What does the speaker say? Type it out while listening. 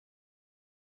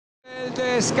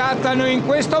Scattano in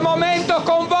questo momento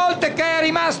con Volte che è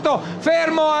rimasto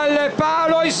fermo al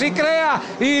palo e si crea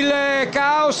il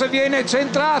caos, viene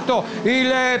centrato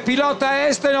il pilota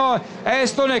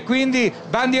estone, quindi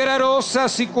bandiera rossa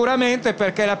sicuramente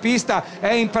perché la pista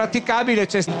è impraticabile.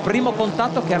 C'è il primo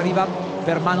contatto che arriva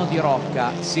per mano di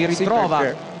Rocca, si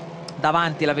ritrova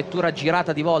davanti la vettura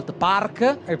girata di Volt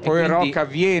Park e poi Rocca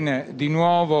viene di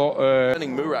nuovo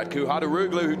Murat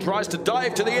Kuhadaroglu, who tries to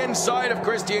dive to the inside of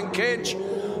Christian Kinch,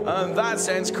 and that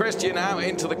sends Christian out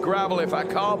into the gravel. If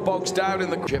that car bogs down in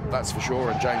the chip, that's for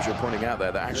sure. And James, you're pointing out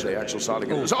there that actually Axel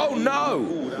Sardigan was, oh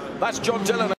no, that's John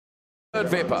Dillon, third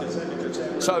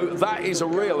Vipper. So that is a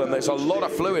real, and there's a lot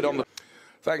of fluid on the.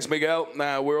 Thanks, Miguel.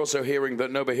 Now, we're also hearing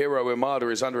that Nobuhiro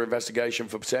Imada is under investigation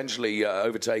for potentially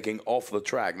overtaking off the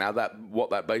track. Now, what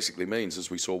that basically means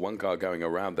is we saw one car going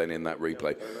around then in that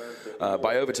replay.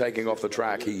 By overtaking off the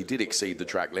track, he did exceed the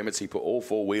track limits. He put all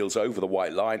four wheels over the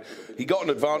white line. He got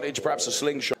an advantage, perhaps a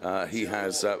slingshot. He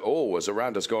has, as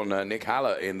around has gone Nick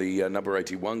Haller in the number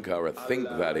 81 car, I think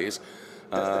that is.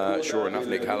 Sure enough,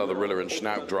 Nick Haller, the Riller and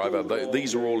Schnaut driver.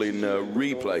 These are all in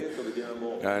replay.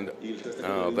 And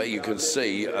there you can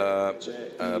see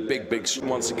big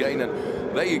once again.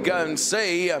 And there you go and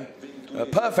see a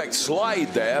perfect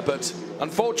slide there. But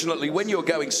unfortunately, when you're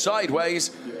going sideways,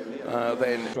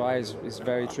 then... is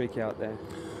very tricky out there.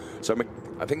 So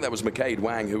I think that was McCade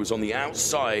Wang who was on the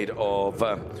outside of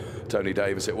Tony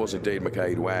Davis. It was indeed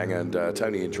McCade Wang. And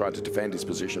Tony, in trying to defend his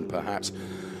position, perhaps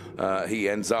he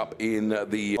ends up in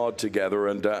the yard together.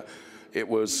 And it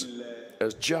was...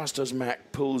 just as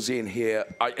Mac pulls in here,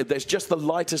 there's just the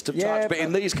lightest of touch, but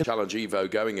in these challenge Evo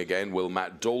going again, will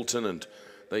Matt Dalton, and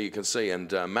there you can see,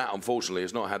 and Matt unfortunately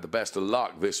has not had the best of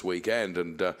luck this weekend,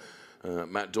 and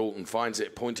Matt Dalton finds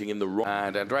it pointing in the wrong,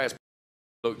 and Andreas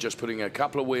look just putting a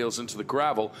couple of wheels into the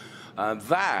gravel, and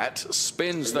that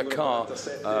spins the car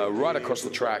right across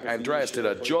the track. Andreas did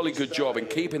a jolly good job in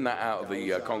keeping that out of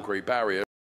the concrete barrier.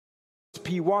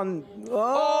 P1.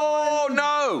 Oh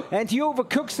no! And he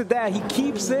overcooks it there. He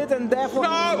keeps it, and therefore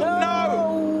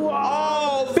no!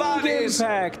 Oh, that is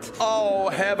impact. Oh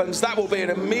heavens! That will be an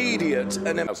immediate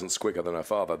and thousands quicker than her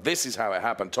father. This is how it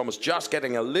happened. Thomas just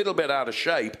getting a little bit out of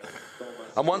shape,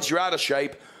 and once you're out of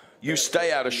shape, you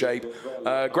stay out of shape.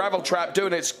 Gravel trap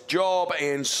doing its job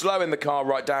in slowing the car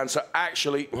right down. So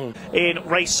actually... In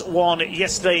race one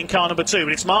yesterday in car number 2.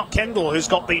 But it's Mark Kendall who's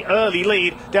got the early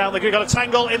lead down the grid. Got a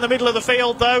tangle in the middle of the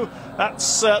field, though.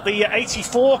 That's the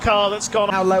 84 car that's gone.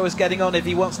 How low is getting on if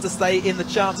he wants to stay in the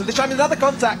chance. And this time another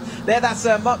contact. There, that's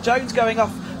Mark Jones going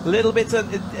off a little bit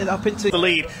up into the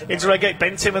lead. Into Regate.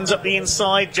 Ben Timmons up the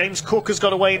inside. James Cook has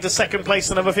got away into second place,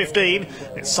 the number 15.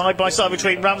 It's side by side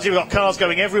between Ramsey. We've got cars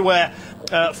going everywhere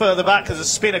further back. There's a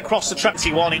spin across the track.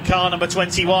 21 in car number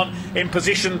 21 in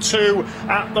position 2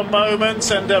 at the moment,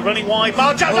 and running wide.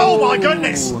 Oh my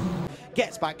goodness!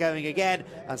 Gets back going again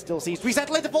and still seems to be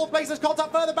settled into fourth place. There's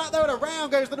contact further back though, and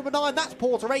around goes the number 9. That's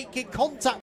Porter Aitken.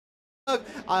 Contact.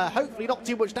 Hopefully not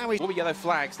too much damage. All the yellow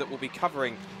flags that will be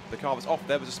covering the car was off.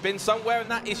 There was a spin somewhere,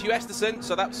 and that is Hugh Esterson,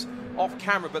 so that's off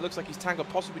camera, but looks like he's tangled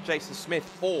possibly Jason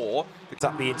Smith, or... It's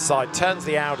up the inside, turns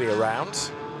the Audi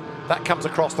around. That comes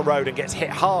across the road and gets hit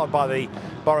hard by the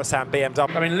Borisan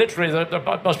BMW. I mean, literally, there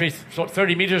must be sort of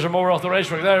 30 metres or more off the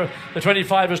racetrack there. The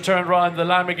 25 has turned around, the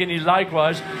Lamborghini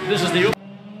likewise. This is the...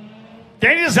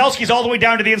 Danny Zazelski's all the way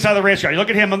down to the inside of the race car. You look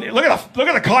at him, look at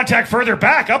the contact further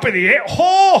back, up in the air.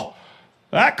 Oh!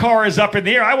 That car is up in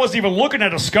the air. I wasn't even looking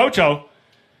at a Scoto.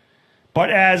 But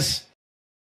as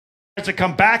to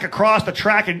come back across the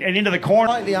track and into the corner.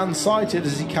 Slightly unsighted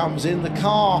as he comes in. The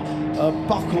car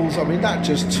buckles. I mean, that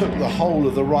just took the whole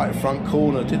of the right front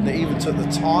corner, didn't it? Even took the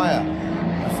tyre.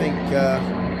 I think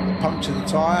punctured the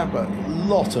tyre, but a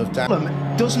lot of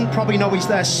damage. Doesn't probably know he's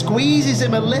there. Squeezes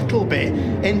him a little bit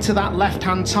into that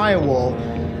left-hand tyre wall.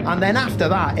 And then after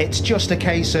that, it's just a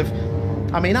case of...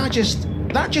 I mean, that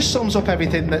just sums up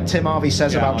everything that Tim Harvey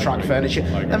says about track furniture.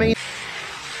 I mean...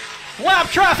 Lap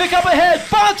traffic up ahead.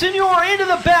 Bonsignor into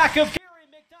the back of Gary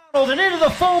McDonald and into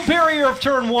the foam barrier of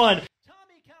turn 1.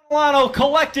 Tommy Catalano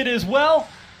collected as well.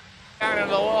 Down into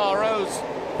the wall, Rose,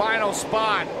 final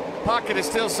spot. Puckett is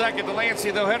still second. Delancey,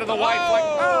 though, head of the white flag.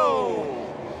 Oh!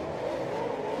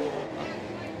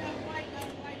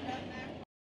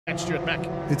 And Stuart Mack.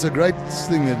 It's a great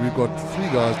thing that we've got 3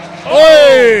 guys.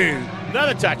 Oh!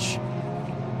 Another touch.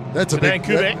 That's a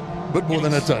bit more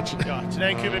than a touch. Yeah,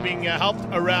 Tadane Kuba being helped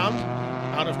around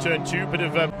out of turn 2. Bit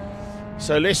of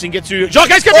so Lessing gets to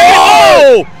Jacques.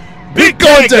 Oh! Big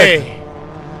contact.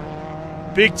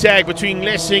 Big tag between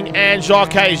Lessing and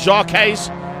Jacques. Jacques.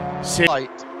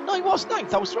 No, he was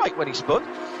 9th. I was right when he spun.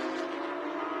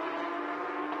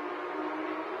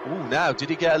 Oh, now, did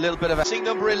he get a little bit of a... Seeing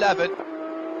number 11.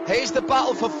 Here's the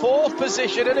battle for 4th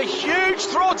position and a huge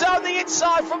throw down the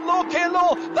inside from Low K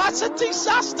Low. That's a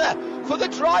disaster for the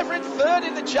driver in 3rd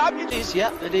in the championship.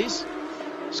 Yeah, it is.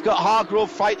 Scott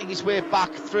Hargrove fighting his way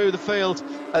back through the field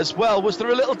as well. Was there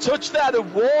a little touch there? There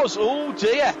was. Oh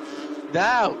dear.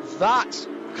 Now that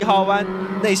 1号弯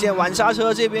内线晚刹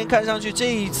车，这边看上去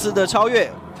这一次的超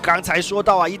越。 刚才说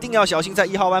到啊，一定要小心在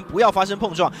1号弯不要发生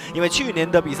碰撞，因为去年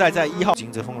的比赛在1号。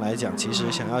金泽峰来讲，其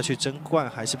实想要去争冠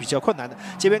还是比较困难的。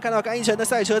这边看到甘一成的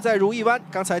赛车在如意湾，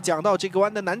刚才讲到这个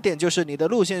弯的难点就是你的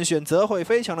路线选择会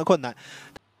非常的困难。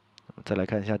再来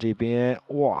看一下这边，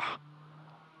哇！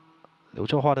 刘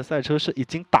兆华的赛车是已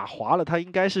经打滑了，他应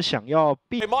该是想要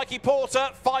避。Mikey Porter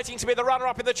fighting to be the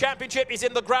runner-up in the championship is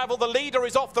in the gravel. The leader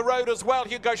is off the road as well,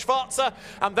 Hugo Schwarzer.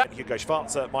 And then Hugo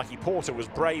Schwarzer, Mikey Porter was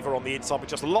braver on the inside, but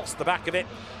just lost the back of it.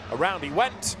 Around he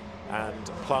went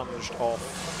and plunged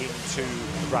off into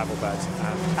the gravel bed.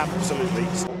 And absolutely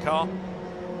small car.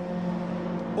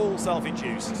 All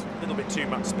self-induced. A little bit too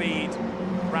much speed.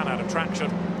 Ran out of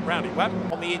traction. Round he went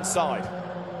on the inside.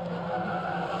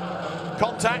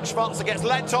 Contact, Schwarzer gets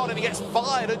leant on and he gets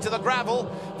fired into the gravel.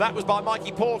 That was by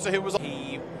Mikey Porter, who was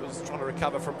trying to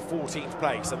recover from 14th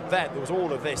place. And then there was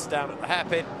all of this down at the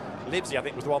hairpin. Livesey, I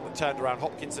think, was the one that turned around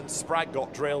Hopkinson. Sprague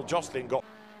got drilled, Jocelyn got...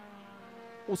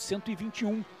 O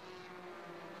 121.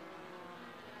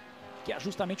 Que é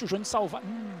justamente o Johnny salvar.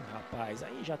 Rapaz,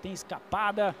 aí já tem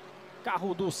escapada.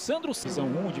 Carro do Sandro. Divisão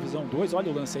 1, Divisão 2.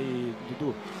 Olha o lance aí,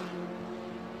 Dudu.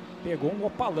 Pegou um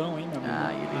opalão, hein, meu amigo?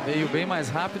 Ah, ele veio bem mais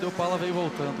rápido e o Opala veio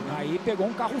voltando. Né? Aí pegou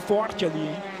um carro forte ali,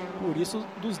 hein? Por isso,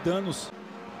 dos danos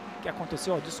que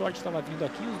aconteceu, ó, de sorte estava vindo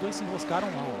aqui, os dois se enroscaram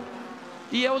lá, ó.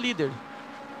 E é o líder.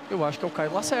 Eu acho que é o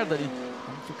Caio Lacerda ali.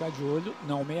 Vamos ficar de olho.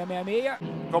 Não,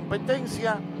 666.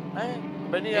 Competencia,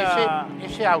 venía...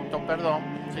 Ese auto, perdón,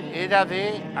 era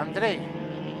de André,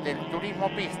 del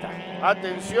Turismo Pista.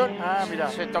 Atención, mira,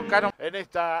 se tocaron en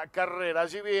esta carrera.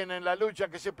 Allí viene la lucha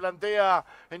que se plantea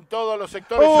en todos los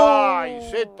sectores. ¡Ay!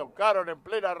 Se tocaron en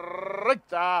plena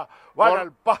recta. Van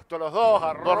al pasto los dos,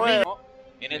 a rueda.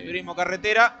 En el turismo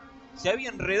carretera se había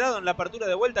enredado en la apertura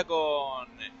de vuelta con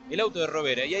el auto de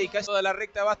Robera. Y ahí casi toda la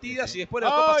recta Bastidas y después la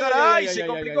dejó pasar. ¡Ay! Se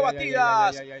complicó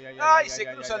Bastidas. ¡Ay! Se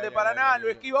cruza el de Paraná, lo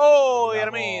esquiva. ¡Oh!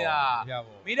 Hermida.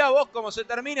 Mirá vos cómo se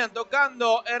terminan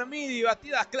tocando Hermida y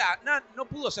Bastidas. Claro, no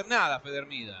pudo hacer nada Fede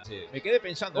Hermida. Sí. Me quedé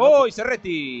pensando. ¡Oh! Y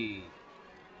Serretti.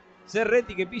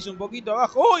 Serretti que pisa un poquito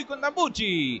abajo. ¡Oh! Y con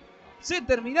Tambucci. Se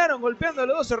terminaron golpeando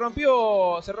los dos, se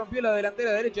rompió la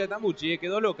delantera derecha de Tambucci,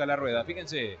 quedó loca la rueda,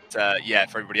 fíjense. Yeah,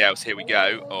 for everybody else, here we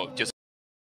go. Oh, just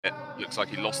it looks like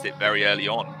he lost it very early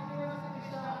on.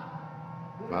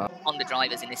 On the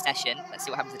drivers in this session, let's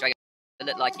see what happens to Drago. It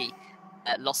looked like he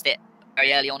lost it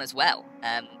very early on as well.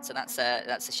 So that's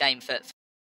a shame for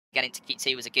getting to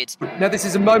Q2 was a good. Now this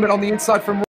is a moment on the inside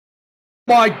from.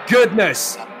 My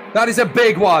goodness, that is a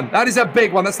big one. That is a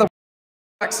big one. That's the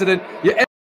accident.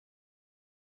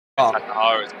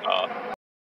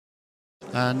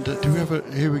 And do we have a,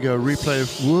 here we go, replay of,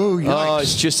 whoa, yikes. Oh,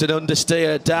 it's just an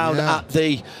understeer down at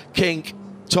the kink.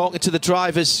 Talking to the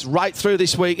drivers right through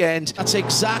this weekend. That's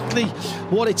exactly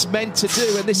what it's meant to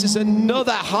do, and this is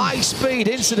another high-speed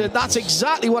incident. That's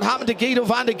exactly what happened to Guido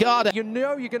van der Garde. You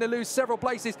know you're going to lose several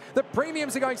places. The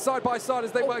premiums are going side by side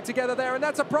as they work together there, and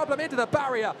that's a problem into the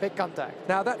barrier. Big contact.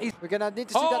 Now that is... We're going to need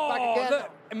to see that back again. Look,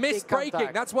 missed braking.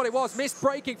 That's what it was. Missed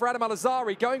braking for Adam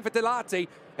Alazari, going for Delati,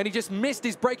 and he just missed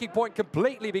his braking point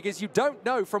completely because you don't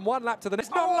know from one lap to the next.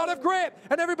 There's not a lot of grip,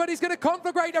 and everybody's going to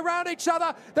conflagrate around each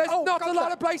other. There's not a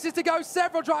lot of places to go.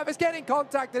 Several drivers getting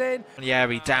contacted in.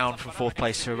 Yeri down from 4th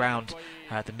place to around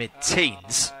the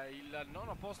mid-teens.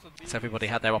 So everybody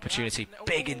had their opportunity.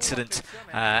 Big incident.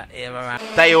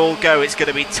 They all go. It's going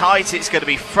to be tight. It's going to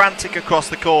be frantic across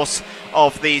the course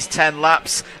of these 10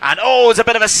 laps. And oh, it's a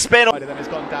bit of a spin. Then has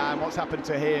gone down. What's happened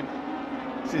to him?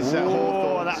 This is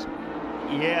Hawthorne's.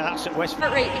 Yeah, that's at West.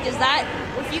 Heart rate, because that,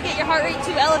 if you get your heart rate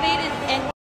too elevated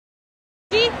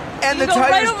and the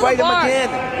tires bite him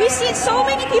again. We've seen so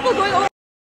many people going over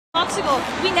the obstacle.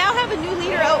 We now have a new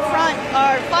leader out front,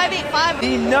 our 585.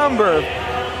 The number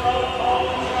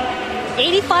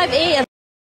 85A.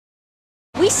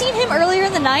 We've seen him earlier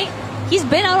in the night. He's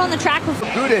been out on the track before.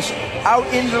 Gudish out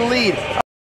into the lead.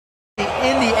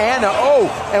 Indiana. Oh,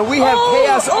 and we have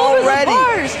chaos already.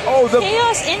 Oh, the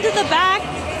chaos into the back.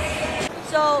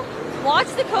 So watch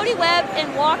the Cody Webb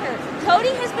and Walker.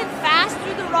 Cody has been fast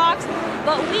through the rocks,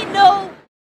 but we know